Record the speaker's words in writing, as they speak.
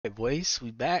Hey boys,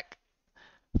 we back.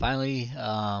 Finally,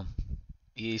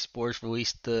 EA Sports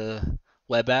released the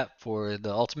web app for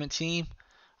the Ultimate Team.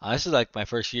 This is like my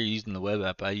first year using the web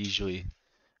app. I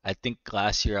think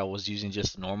last year I was using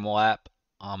just the normal app.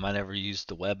 I never used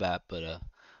the web app, but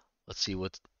let's see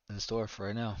what's in store for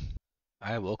right now.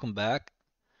 All right, welcome back.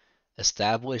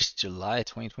 Established July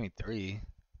 2023.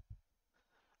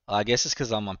 I guess it's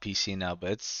because I'm on PC now, but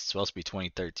it's supposed to be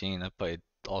 2013. I played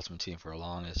Ultimate Team for the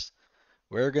longest.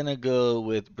 We're gonna go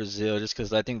with Brazil just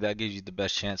because I think that gives you the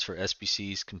best chance for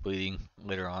SBCs completing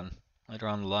later on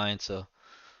the line. So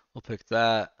we'll pick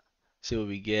that. See what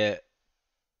we get.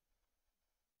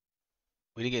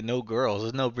 We didn't get no girls.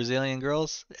 There's no Brazilian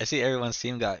girls. I see everyone's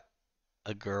team got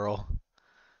a girl.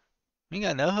 We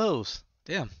got no hoes.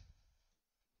 Damn.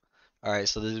 All right,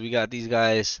 so we got these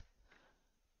guys.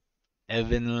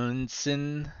 Evan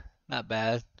Linson, not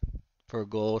bad for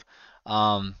gold.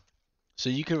 Um, so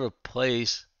you could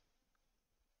replace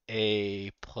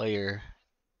a player.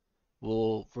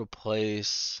 We'll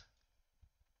replace.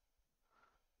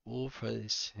 We'll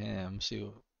replace him. See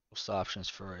what's the options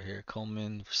for right here.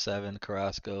 Coleman for 7,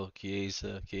 Carrasco,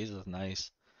 Chiesa. Chiesa's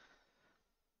nice.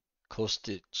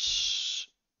 Kostic.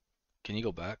 Can you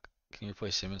go back? Can you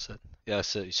replace him instead? Yeah,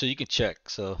 so you can check.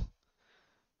 So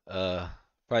uh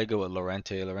probably go with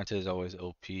Lorente. Lorente is always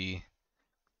OP.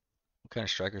 What kind of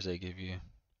strikers they give you?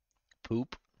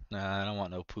 Poop? Nah, I don't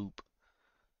want no poop.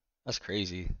 That's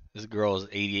crazy. This girl is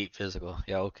 88 physical.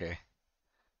 Yeah, okay.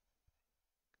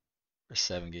 For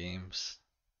 7 games.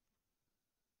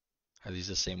 Are these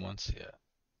the same ones? Yeah.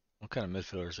 What kind of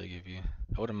midfielders they give you?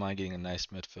 I wouldn't mind getting a nice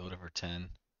midfielder for 10.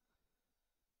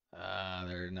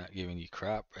 They're not giving you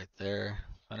crap right there.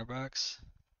 Center backs.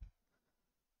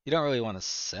 You don't really want a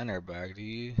center back, do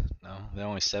you? No, they're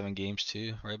only 7 games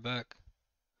too. Right back.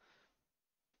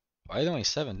 Why are they only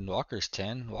 7? Walker's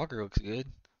 10. Walker looks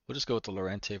good. We'll just go with the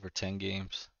Lorente for 10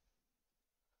 games.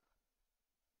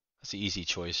 That's the easy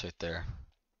choice right there.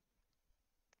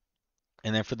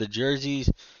 And then for the jerseys,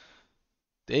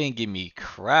 they didn't give me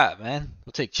crap, man.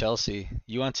 We'll take Chelsea.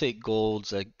 You want to take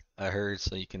golds, like I heard,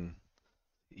 so you can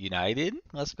United.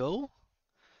 Let's go.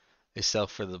 They sell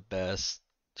for the best.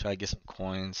 Try to get some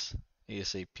coins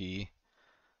ASAP.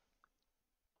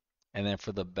 And then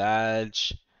for the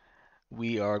badge,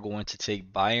 we are going to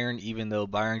take Bayern, even though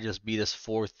Bayern just beat us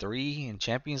 4-3 in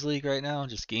Champions League right now.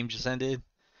 Game just ended.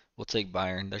 We'll take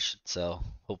Bayern. That should sell,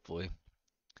 hopefully.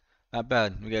 Not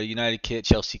bad. We got a United kit,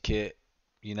 Chelsea kit,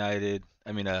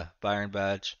 Bayern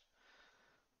badge.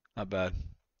 Not bad.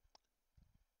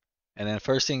 And then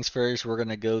first things first, we're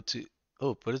gonna go to.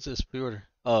 Oh, what is this pre-order?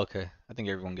 Oh, okay. I think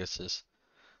everyone gets this.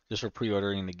 Just for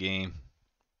pre-ordering the game.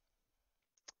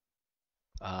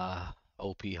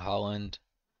 OP Holland.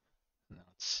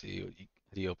 Let's see.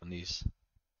 How do you open these?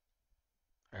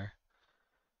 There.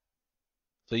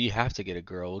 So you have to get a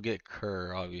girl. We'll get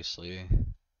Kerr, obviously.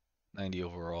 90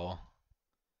 overall.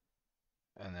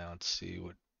 And then let's see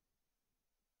what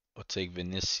we'll take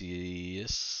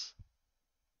Vinicius.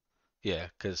 Yeah,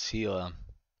 because he'll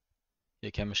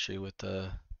get chemistry with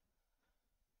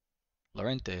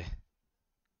Lorente.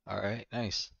 Alright,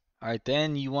 nice. Alright,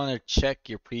 then you want to check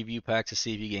your preview pack to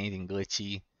see if you get anything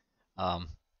glitchy. Um,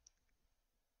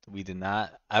 we did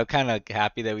not. I'm kind of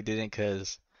happy that we didn't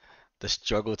because the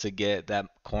struggle to get that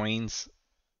coins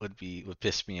would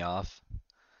piss me off.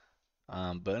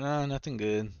 But no, nothing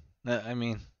good. No, I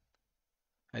mean,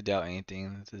 I doubt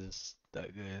anything is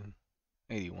that good.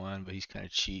 81, but he's kind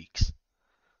of cheeks.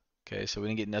 Okay, so we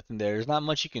didn't get nothing there. There's not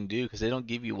much you can do because they don't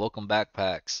give you welcome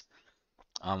backpacks,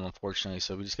 unfortunately.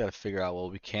 So we just got to figure out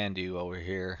what we can do while we're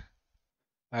here.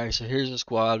 All right, so here's the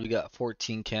squad. We got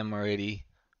 14 chem already.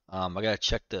 I gotta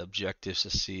check the objectives to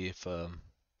see if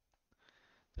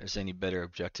there's any better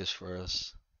objectives for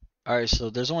us. All right, so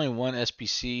there's only one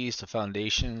SPC. It's the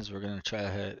foundations. We're gonna try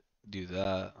to do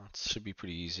that. It should be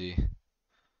pretty easy.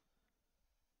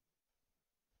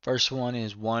 First one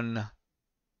is one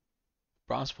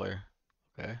bronze player.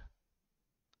 Okay.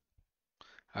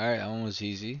 All right, that one was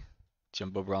easy.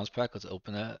 Jumbo bronze pack. Let's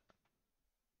open that.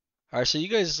 All right, so you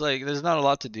guys there's not a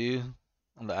lot to do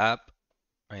on the app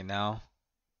right now.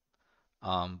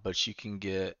 But you can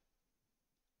get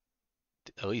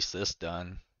at least this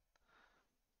done,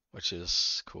 which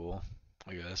is cool,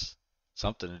 I guess.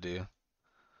 Something to do.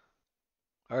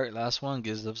 All right, last one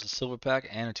gives us a silver pack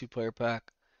and a two-player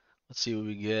pack. Let's see what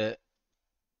we get.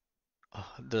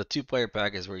 The two-player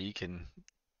pack is where you can.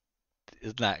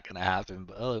 It's not gonna happen,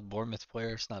 but Bournemouth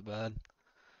player, it's not bad.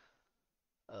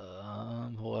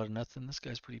 Whole lot of nothing. This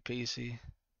guy's pretty pacey.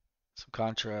 Some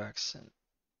contracts, and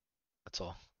that's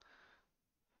all.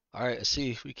 All right, let's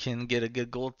see if we can get a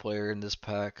good gold player in this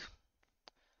pack.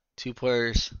 Two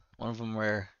players, one of them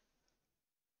rare.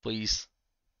 Please.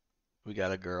 We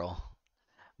got a girl.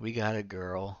 We got a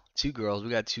girl. Two girls. We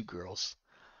got two girls.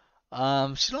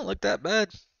 She don't look that bad,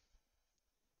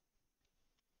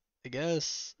 I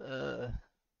guess.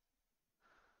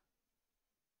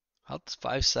 How's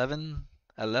 5'7"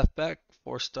 at left back?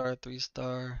 4-star,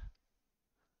 3-star.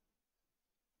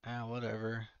 Ah,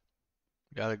 whatever.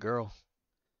 Got a girl.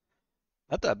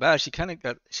 Not that bad. She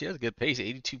has good pace,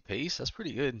 82 pace. That's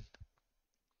pretty good.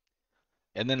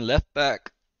 And then left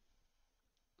back,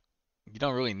 you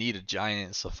don't really need a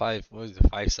giant. So what is it,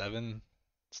 5'7"?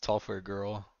 It's tall for a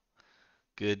girl.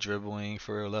 Good dribbling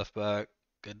for a left back.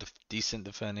 Decent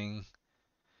defending.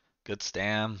 Good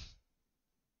stam.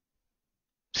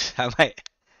 I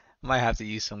might have to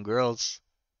use some girls.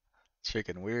 It's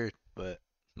freaking weird, but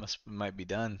might be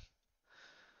done.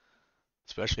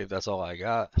 Especially if that's all I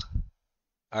got.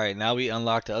 All right, now we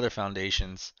unlock the other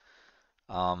foundations.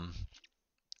 Um,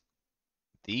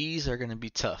 these are gonna be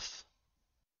tough.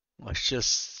 Let's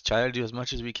just try to do as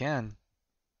much as we can.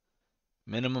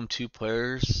 Minimum two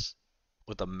players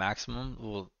with a maximum.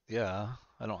 Well, yeah,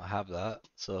 I don't have that.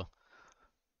 So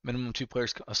minimum two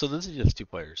players. So this is just two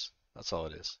players. That's all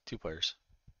it is. Two players.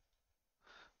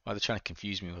 Why are they trying to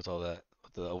confuse me with all that,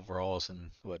 with the overalls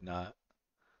and whatnot?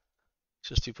 It's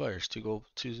just two players, two gold,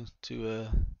 two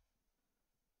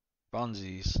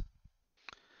bronzies.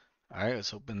 All right,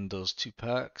 let's open those two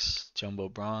packs, jumbo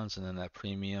bronze, and then that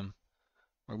premium.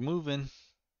 We're moving.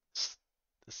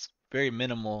 It's very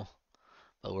minimal,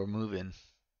 but we're moving.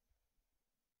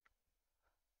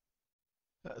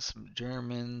 Got some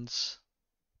Germans.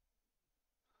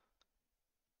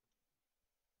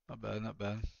 Not bad, not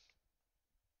bad.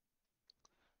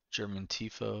 German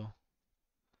Tifo.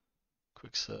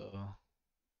 Quick sell.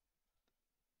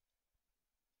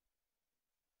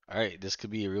 Alright, this could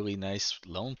be a really nice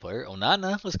lone player.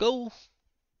 Onana, let's go.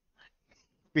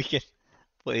 We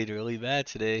played really bad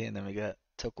today. And then we got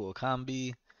Toko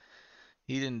Akambi.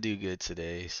 He didn't do good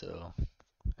today, so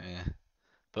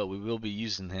but we will be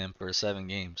using him for 7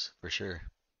 games for sure.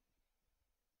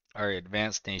 Alright,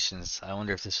 advanced nations. I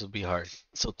wonder if this will be hard.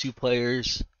 So two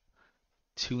players,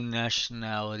 two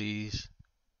nationalities.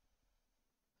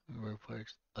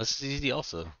 This is easy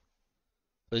also.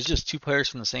 But it's just two players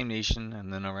from the same nation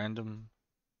and then a random.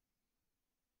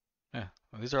 Yeah,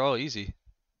 well, these are all easy.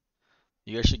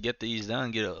 You guys should get these done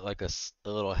and get a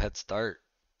little head start.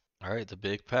 Alright, the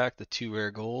big pack, the two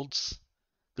rare golds.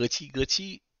 Glitchy,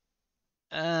 glitchy.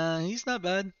 He's not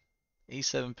bad.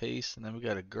 87 pace, and then we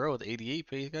got a girl with 88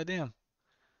 pace. Goddamn.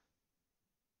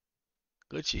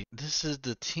 Glitchy. This is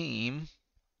the team.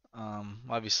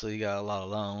 Obviously, got a lot of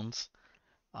loans.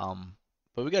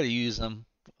 But we got to use them.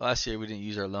 Last year we didn't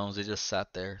use our loans; they just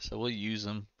sat there. So we'll use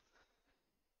them,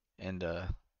 and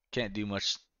can't do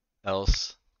much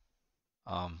else.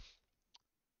 I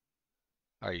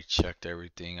already checked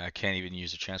everything. I can't even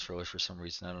use the transfer list for some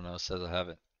reason. I don't know. It says I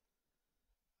haven't.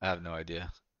 I have no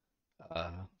idea.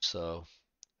 So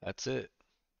that's it.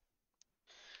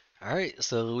 All right.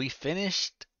 So we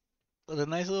finished with a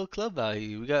nice little club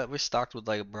value. We're stocked with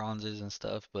like bronzes and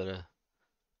stuff, but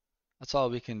that's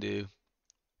all we can do.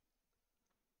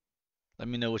 Let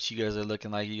me know what you guys are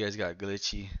looking like. You guys got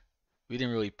glitchy. We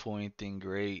didn't really pull anything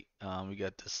great. We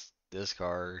got this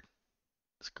card,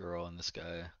 this girl, and this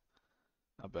guy.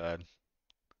 Not bad.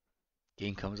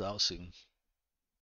 Game comes out soon.